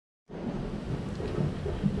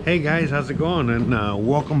Hey guys, how's it going? And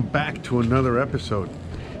welcome back to another episode.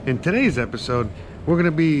 In today's episode, we're gonna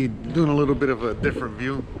be doing a little bit of a different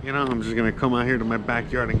view. You know, I'm just gonna come out here to my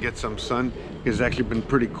backyard and get some sun. It's actually been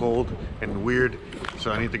pretty cold and weird, so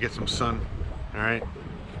I need to get some sun. All right,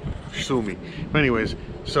 sue me. But anyways,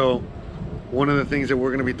 so one of the things that we're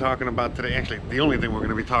gonna be talking about today, actually the only thing we're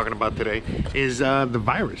gonna be talking about today, is the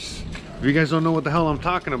virus. If you guys don't know what the hell I'm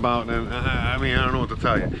talking about, and I mean, I don't know what to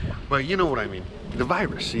tell you, but you know what I mean. The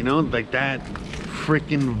virus, you know, like that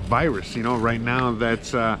freaking virus, you know, right now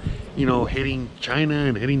that's, you know, hitting China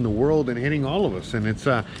and hitting the world and hitting all of us. And it's,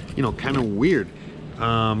 you know, kind of weird,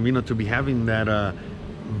 you know, to be having that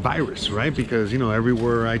virus, right? Because, you know,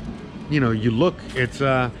 everywhere you look, it's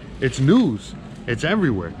news, it's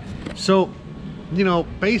everywhere. So, you know,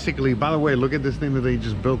 basically, by the way, look at this thing that they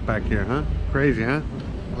just built back here, huh? Crazy, huh?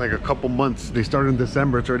 Like a couple months. They started in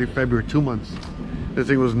December, it's already February, 2 months. This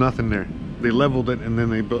thing was nothing there. They leveled it and then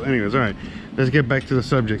they built. Anyways, all right, let's get back to the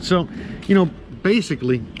subject. So, you know,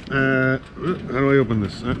 basically, how do I open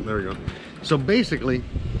this? There we go. So basically, you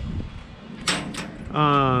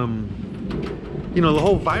know, the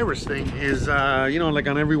whole virus thing is, you know, like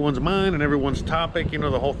on everyone's mind and everyone's topic, you know,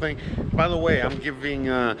 the whole thing. By the way, I'm giving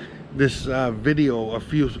this video a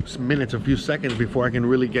few minutes, a few seconds before I can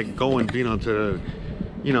really get going, you know, to,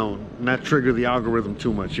 you know, not trigger the algorithm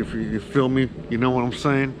too much. If you feel me, you know what I'm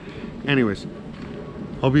saying? Anyways,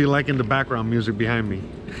 hope you're liking the background music behind me.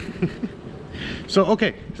 So,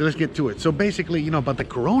 okay, so let's get to it. So basically, you know, about the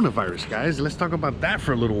coronavirus, guys, let's talk about that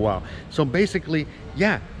for a little while. So basically,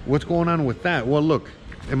 yeah, what's going on with that? Well, look,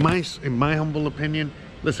 in my humble opinion,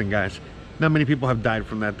 listen, guys, not many people have died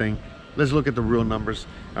from that thing. Let's look at the real numbers.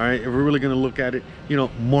 All right, if we're really going to look at it, you know,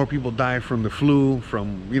 more people die from the flu,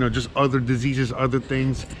 from, you know, just other diseases, other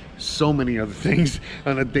things, so many other things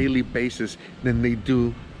on a daily basis than they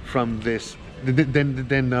do from this.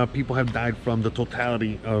 Then people have died from the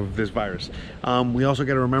totality of this virus. We also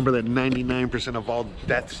got to remember that 99% of all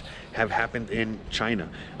deaths have happened in China.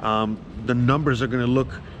 The numbers are going to look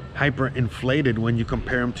hyperinflated when you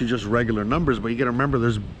compare them to just regular numbers, but you got to remember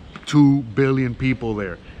there's 2 billion people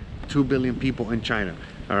there. 2 billion people in China.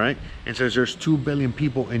 All right, and since there's 2 billion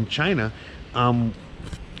people in China,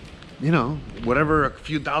 you know, whatever, a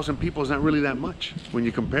few thousand people is not really that much when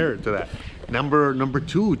you compare it to that. Number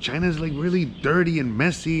two, China's like really dirty and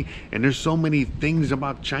messy, and there's so many things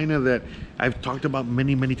about China that I've talked about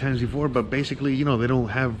many times before, but basically, you know, they don't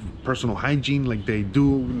have personal hygiene like they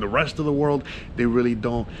do in the rest of the world. They really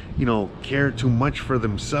don't, you know, care too much for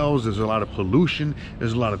themselves. There's a lot of pollution,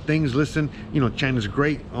 there's a lot of things. Listen, you know, China's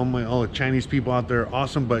great. All the Chinese people out there are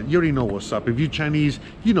awesome, but you already know what's up. If you're Chinese,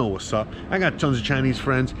 you know what's up. I got tons of Chinese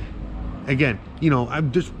friends. Again, you know,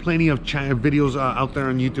 there's plenty of China videos out there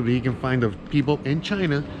on YouTube that you can find of people in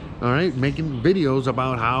China, all right, making videos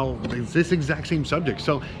about how it's this exact same subject.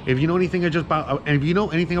 So if you know anything about, and if you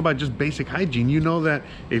know anything about just basic hygiene, you know that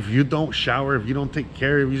if you don't shower, if you don't take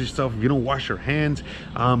care of yourself, if you don't wash your hands,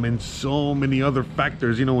 and so many other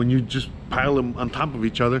factors, you know, when you just pile them on top of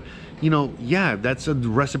each other, you know, yeah, that's a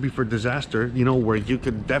recipe for disaster, you know, where you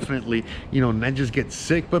could definitely, you know, not just get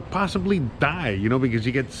sick, but possibly die, you know, because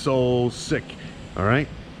you get so sick, all right,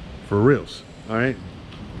 for reals, all right,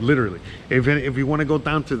 literally. If you want to go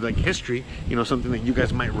down to like history, you know, something that you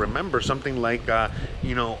guys might remember, something like,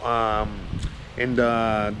 you know,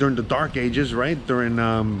 during the Dark Ages, right, during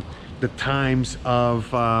the times of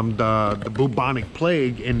the bubonic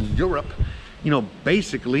plague in Europe, you know,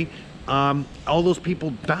 basically, all those people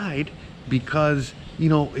died because, you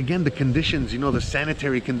know, again, the conditions, you know, the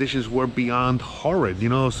sanitary conditions were beyond horrid, you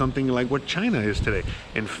know, something like what China is today.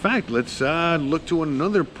 In fact, let's look to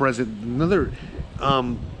another present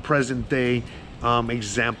day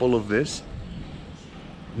example of this.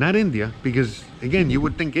 Not India, because again, you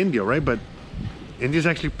would think India, right? But India's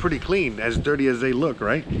actually pretty clean, as dirty as they look,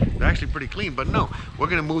 right? They're actually pretty clean, but no, we're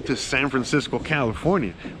gonna move to San Francisco,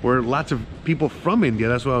 California, where lots of people from India,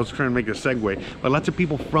 that's why I was trying to make a segue, but lots of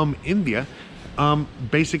people from India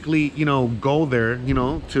basically, you know, go there, you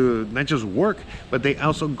know, to not just work, but they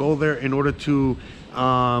also go there in order to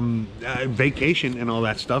vacation and all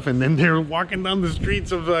that stuff, and then they're walking down the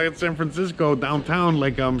streets of San Francisco downtown,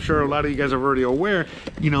 like I'm sure a lot of you guys are already aware,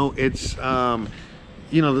 you know, it's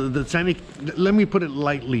you know, let me put it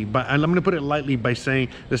lightly, but I'm going to put it lightly by saying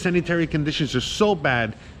the sanitary conditions are so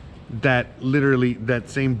bad that literally that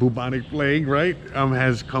same bubonic plague, right,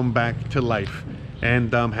 has come back to life,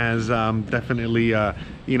 and has definitely,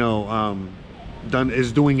 you know,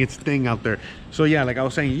 is doing its thing out there. So yeah, like I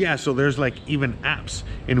was saying, yeah, so there's like even apps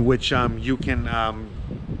in which you can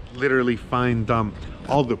literally find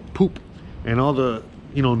all the poop and all the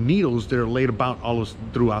you know, needles that are laid about all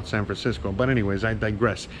throughout San Francisco. But anyways, I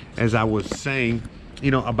digress. As I was saying,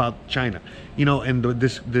 you know, about China, you know, and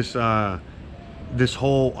this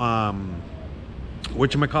whole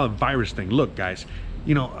whatchamacallit virus thing. Look, guys,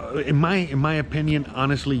 you know, in my opinion,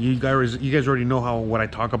 honestly, you guys already know what I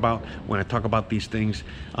talk about when I talk about these things.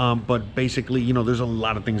 But basically, you know, there's a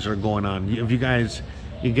lot of things that are going on. If you guys,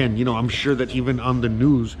 again, you know, I'm sure that even on the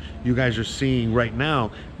news, you guys are seeing right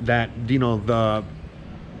now that, you know, the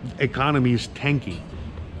economy is tanking.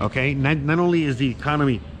 Okay, not only is the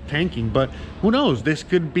economy tanking, but who knows, this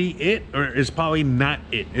could be it, or it's probably not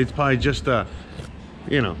it. It's probably just a,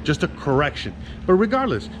 you know, just a correction. But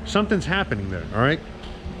regardless, something's happening there. All right,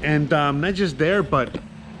 and not just there, but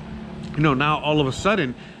you know, now all of a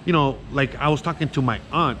sudden, you know, like I was talking to my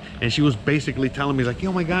aunt, and she was basically telling me like,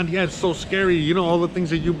 oh my God, yeah, it's so scary, you know, all the things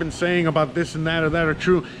that you've been saying about this and that or that are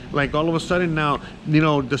true. Like all of a sudden now, you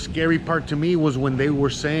know, the scary part to me was when they were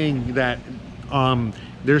saying that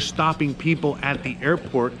they're stopping people at the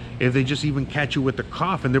airport if they just even catch you with a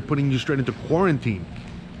cough, and they're putting you straight into quarantine.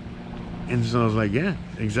 And so I was like, yeah,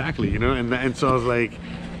 exactly, you know, and so I was like,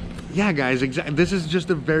 yeah, guys, exactly. This is just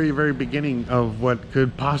the very, very beginning of what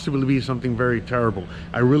could possibly be something very terrible.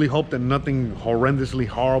 I really hope that nothing horrendously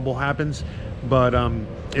horrible happens. But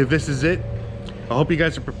if this is it, I hope you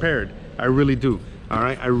guys are prepared. I really do. All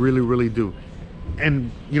right, I really, really do. And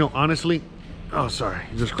you know, honestly, oh, sorry,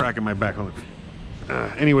 just cracking my back on it.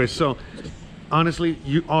 Anyway, so honestly,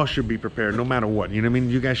 you all should be prepared, no matter what. You know what I mean?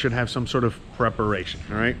 You guys should have some sort of preparation.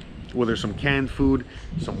 All right, whether some canned food,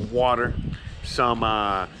 some water, some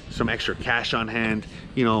extra cash on hand,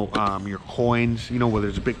 you know, your coins, you know, whether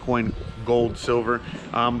it's Bitcoin, gold, silver,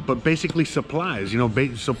 but basically supplies, you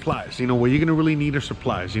know, supplies, you know, what you're gonna really need are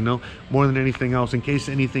supplies, you know, more than anything else, in case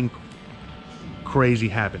anything crazy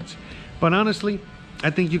happens. But honestly,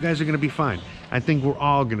 I think you guys are gonna be fine. I think we're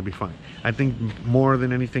all gonna be fine. I think more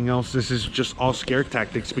than anything else, this is just all scare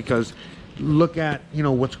tactics, because look at, you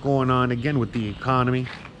know, what's going on again with the economy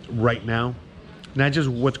right now. Not just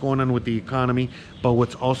what's going on with the economy, but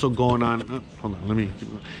what's also going on, hold on, let me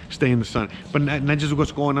stay in the sun. But not just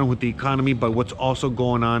what's going on with the economy, but what's also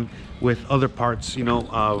going on with other parts, you know,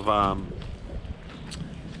 of,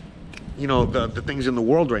 you know, the things in the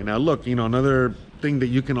world right now. Look, you know, another thing that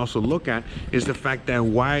you can also look at is the fact that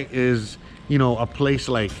why is, you know, a place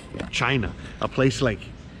like China, a place like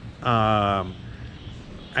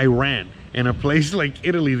Iran, and a place like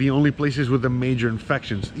Italy, the only places with the major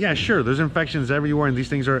infections. Yeah, sure, there's infections everywhere, and these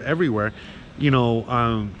things are everywhere, you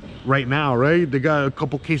know, right now, right? They got a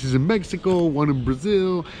couple cases in Mexico, one in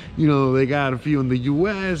Brazil, you know, they got a few in the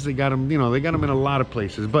US, they got them, you know, they got them in a lot of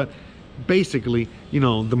places. But basically, you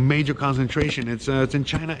know, the major concentration, it's in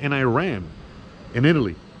China and Iran and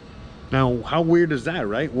Italy. Now, how weird is that,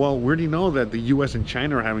 right? Well, we already know that the US and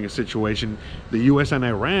China are having a situation. The US and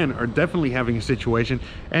Iran are definitely having a situation.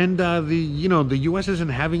 And you know, the US isn't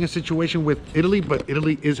having a situation with Italy, but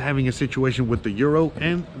Italy is having a situation with the euro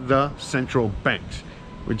and the central banks,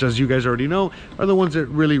 which, as you guys already know, are the ones that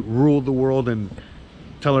really rule the world and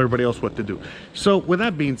tell everybody else what to do. So with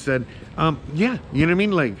that being said, yeah, you know what I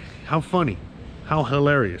mean? Like, how funny. How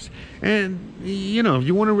hilarious. And you know, if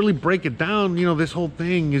you want to really break it down, you know, this whole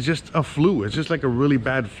thing is just a flu. It's just like a really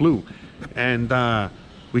bad flu, and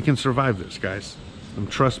we can survive this, guys.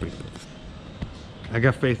 Trust me, I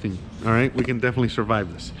got faith in you. All right, we can definitely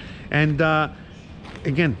survive this. And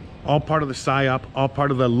again, all part of the psyop, all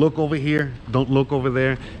part of the look over here, don't look over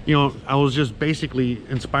there. You know, I was just basically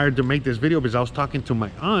inspired to make this video because I was talking to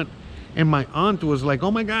my aunt, and my aunt was like,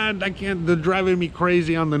 oh my God, I can't, they're driving me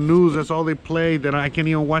crazy on the news. That's all they play, that I can't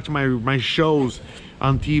even watch my shows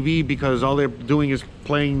on TV because all they're doing is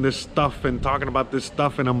playing this stuff and talking about this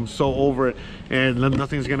stuff, and I'm so over it, and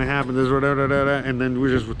nothing's gonna happen. And then we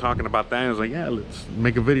just were talking about that, and I was like, yeah, let's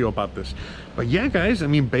make a video about this. But yeah, guys, I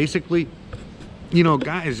mean, basically, you know,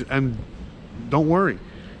 guys, don't worry,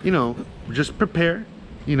 you know, just prepare,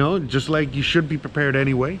 you know, just like you should be prepared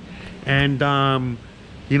anyway. And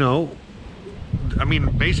you know, I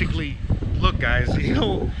mean, basically, look, guys, you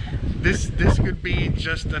know, this could be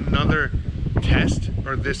just another test,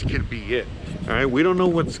 or this could be it. All right, we don't know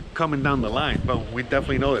what's coming down the line, but we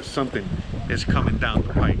definitely know that something is coming down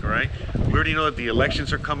the pike. All right, we already know that the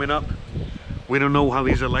elections are coming up. We don't know how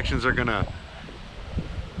these elections are gonna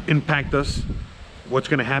impact us, what's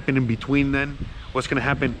gonna happen in between then, what's gonna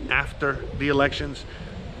happen after the elections.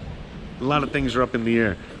 A lot of things are up in the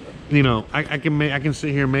air. You know, I can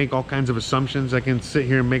sit here and make all kinds of assumptions. I can sit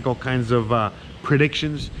here and make all kinds of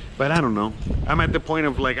predictions, but I don't know. I'm at the point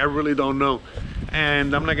of, like, I really don't know,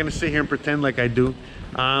 and I'm not gonna sit here and pretend like I do.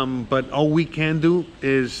 But all we can do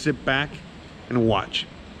is sit back and watch.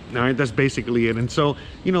 All right, that's basically it. And so,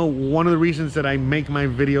 you know, one of the reasons that I make my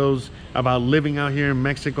videos about living out here in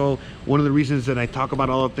Mexico, one of the reasons that I talk about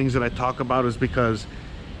all the things that I talk about is because,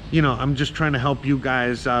 you know, I'm just trying to help you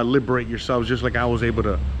guys liberate yourselves just like I was able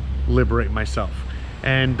to liberate myself.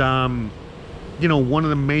 And you know, one of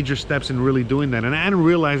the major steps in really doing that, and I didn't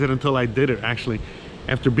realize it until I did it actually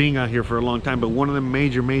after being out here for a long time, but one of the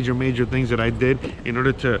major things that I did in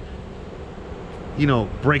order to, you know,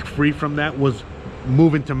 break free from that was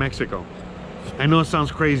moving to Mexico. I know it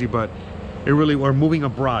sounds crazy, but it really, or moving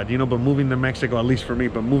abroad, you know, but moving to Mexico, at least for me,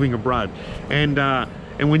 but moving abroad. And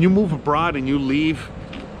when you move abroad and you leave,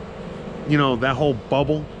 you know, that whole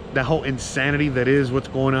bubble, that whole insanity that is what's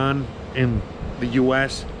going on in the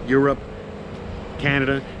US, Europe,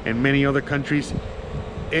 Canada, and many other countries,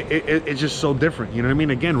 it's just so different, you know what I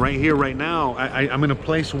mean? Again, right here, right now, I'm in a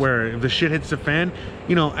place where if the shit hits the fan,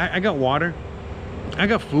 you know, I got water, I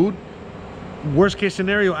got food. Worst case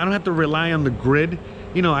scenario, I don't have to rely on the grid.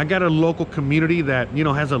 You know, I got a local community that, you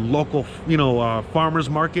know, has a local, you know, farmers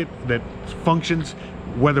market that functions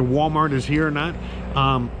whether Walmart is here or not.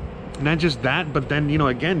 Not just that, but then, you know,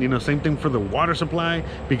 again, you know, same thing for the water supply,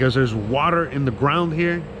 because there's water in the ground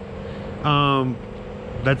here.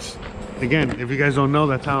 That's, again, if you guys don't know,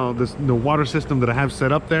 that's how the water system that I have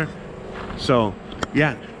set up there. So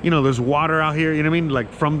yeah, you know, there's water out here, you know what I mean,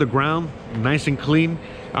 like from the ground, nice and clean.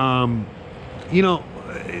 You know,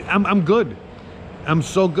 I'm good. I'm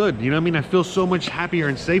so good, you know what I mean? I feel so much happier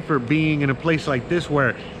and safer being in a place like this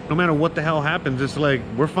where no matter what the hell happens, it's like,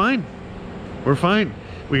 we're fine. We're fine.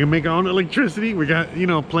 We can make our own electricity. We got, you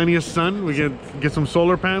know, plenty of sun. We get some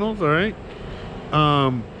solar panels, all right?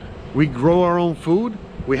 We grow our own food.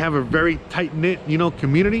 We have a very tight-knit, you know,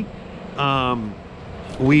 community.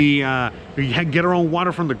 We get our own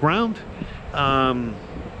water from the ground.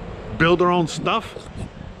 Build our own stuff.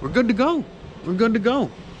 We're good to go. We're good to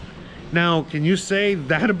go. Now, can you say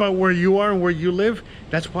that about where you are and where you live?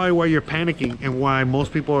 That's probably why you're panicking and why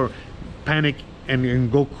most people are panic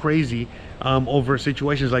and go crazy over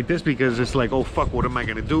situations like this, because it's like, oh fuck, what am I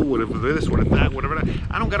gonna do? What if this, what if that, whatever that.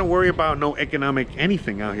 I don't gotta worry about no economic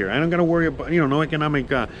anything out here. I don't gotta worry about, you know, no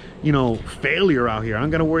economic you know, failure out here. I don't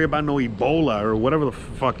gotta worry about no Ebola or whatever the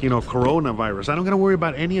fuck, you know, coronavirus. I don't gotta worry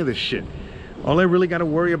about any of this shit. All I really gotta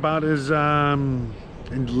worry about is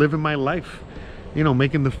living my life, you know,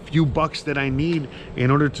 making the few bucks that I need in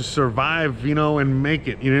order to survive, you know, and make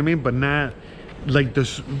it, you know what I mean? But not like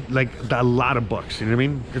this, like a lot of bucks, you know what I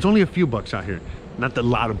mean? It's only a few bucks out here, not a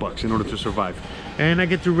lot of bucks in order to survive. And I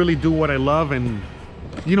get to really do what I love and,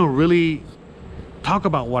 you know, really talk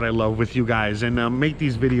about what I love with you guys and make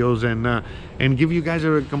these videos and give you guys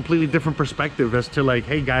a completely different perspective as to like,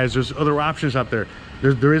 hey guys, there's other options out there.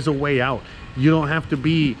 There is a way out. You don't have to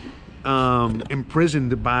be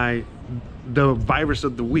imprisoned by the virus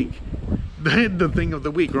of the week, the thing of the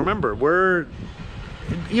week. Remember, we're,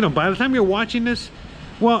 you know, by the time you're watching this,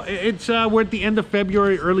 well, it's we're at the end of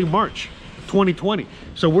February, early March 2020,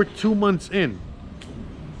 so we're 2 months in.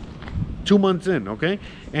 2 months in, okay?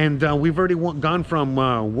 And we've already gone from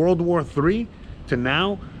World War III to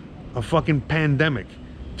now a fucking pandemic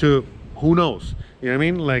to who knows, you know what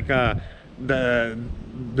I mean, like the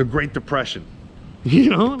Great Depression.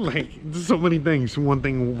 You know, like so many things, one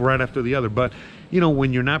thing right after the other. But you know,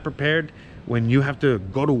 when you're not prepared, when you have to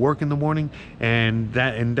go to work in the morning, and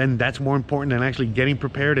then that's more important than actually getting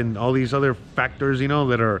prepared and all these other factors, you know,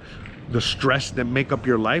 that are the stress that make up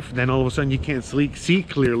your life, then all of a sudden you can't see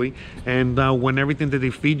clearly. And when everything that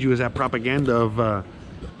they feed you is that propaganda of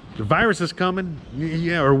the virus is coming,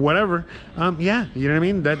 yeah, or whatever, yeah, you know what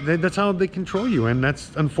I mean, that's how they control you, and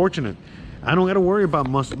that's unfortunate. I don't got to worry about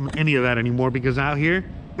any of that anymore, because out here,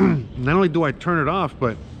 not only do I turn it off,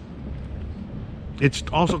 but it's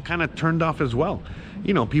also kind of turned off as well.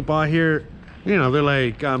 You know, people out here, you know, they're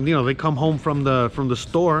like, you know, they come home from the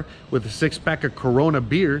store with a 6-pack of Corona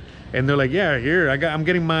beer, and they're like, yeah, here I'm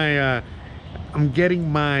getting my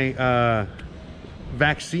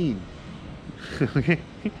vaccine. Okay.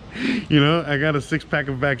 You know, I got a 6-pack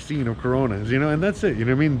of vaccine of Coronas, you know, and that's it, you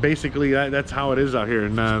know what I mean? Basically, that's how it is out here,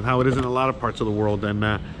 and how it is in a lot of parts of the world. And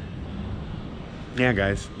yeah,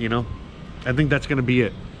 guys, you know, I think that's gonna be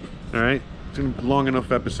it. All right, it's a long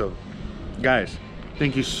enough episode, guys.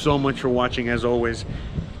 Thank you so much for watching. As always,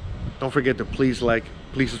 don't forget to please like,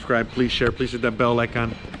 please subscribe, please share, please hit that bell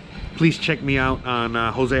icon. Please check me out on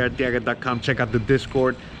josearteaga.com. check out the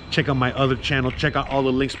Discord, check out my other channel, check out all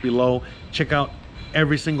the links below, check out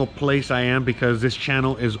every single place I am, because this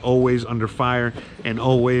channel is always under fire and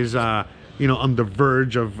always you you know, on the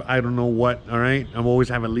verge of I don't know what. All right, I always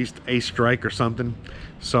have at least a strike or something.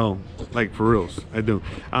 So, like, for reals, I do.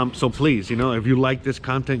 So please, you know, if you like this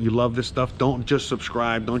content, you love this stuff, don't just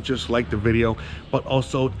subscribe, don't just like the video, but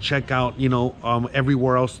also check out, you know,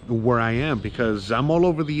 everywhere else where I am, because I'm all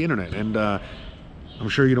over the internet, and I'm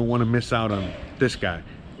sure you don't want to miss out on this guy,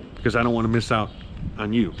 because I don't want to miss out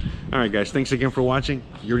on you. All right, guys, thanks again for watching.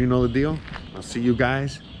 You already know the deal. I'll see you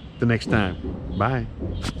guys the next time. Bye.